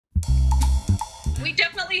We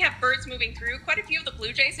definitely have birds moving through. Quite a few of the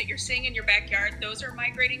blue jays that you're seeing in your backyard, those are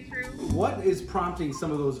migrating through. What is prompting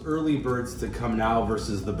some of those early birds to come now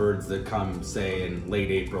versus the birds that come, say, in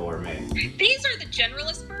late April or May? These are the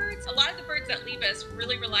generalist birds. A lot of the birds that leave us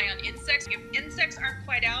really rely on insects. If insects aren't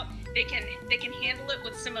quite out, they can handle it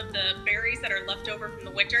with some of the berries that are left over from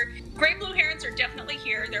the winter. Gray blue herons are definitely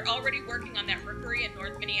here. They're already working on that rookery in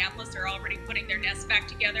North Minneapolis. They're already putting their nests back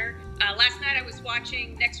together. Last night I was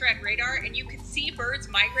watching NextRad radar and you could see birds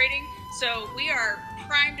migrating. So we are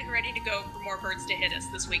primed and ready to go for more birds to hit us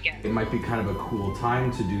this weekend. It might be kind of a cool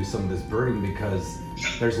time to do some of this birding because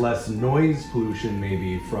there's less noise pollution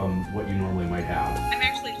maybe from what you normally might have. I'm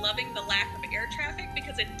actually loving the lack of air traffic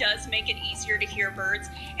because it does make it easier to hear birds.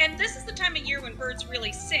 And this is the time of year when birds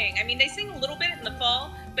really sing. I mean, they sing a little bit in the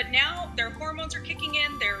fall, but now their hormones are kicking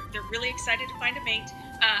in. They're really excited to find a mate.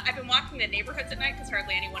 I've been walking the neighborhoods at night because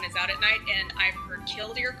hardly anyone is out at night, and I've heard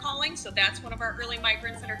killdeer calling, so that's one of our early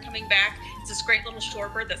migrants that are coming back. It's this great little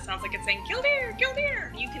shorebird that sounds like it's saying, killdeer,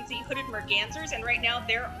 killdeer. You can see hooded mergansers, and right now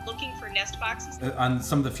they're looking for nest boxes. On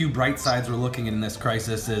some of the few bright sides we're looking in this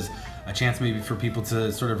crisis is a chance maybe for people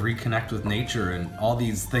to sort of reconnect with nature and all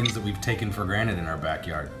these things that we've taken for granted in our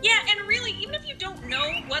backyard. Yeah, and really, even if you don't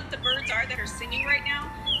know what the birds are that are singing right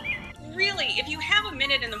now, really, if you have a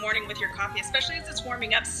minute in the morning with your coffee, especially as it's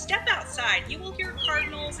warming up, step outside. You will hear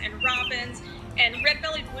cardinals and robins and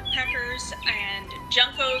red-bellied woodpeckers and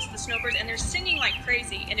juncos, the snowbirds, and they're singing like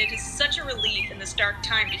crazy. And it is such a relief in this dark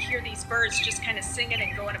time to hear these birds just kind of singing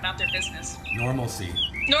and going about their business. Normalcy.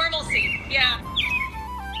 Normalcy, yeah.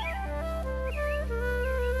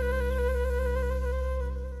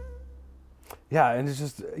 Yeah, and it's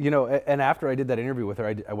just, you know, and after I did that interview with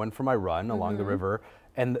her, I went for my run along the river,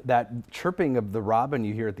 and that chirping of the robin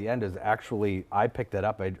you hear at the end is actually, I picked it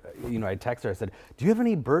up. I texted her, I said, do you have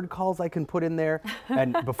any bird calls I can put in there?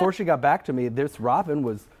 And before she got back to me, this robin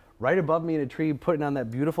was right above me in a tree putting on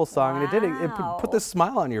that beautiful song, and it put this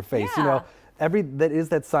smile on your face, you know. That is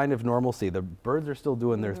that sign of normalcy. The birds are still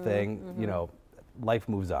doing their thing, you know. Life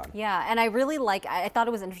moves on. Yeah, and I really I thought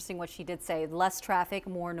it was interesting what she did say. Less traffic,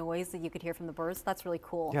 more noise that you could hear from the birds. That's really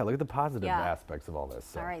cool. Yeah, look at the positive aspects of all this.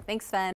 So. All right, thanks, Sven.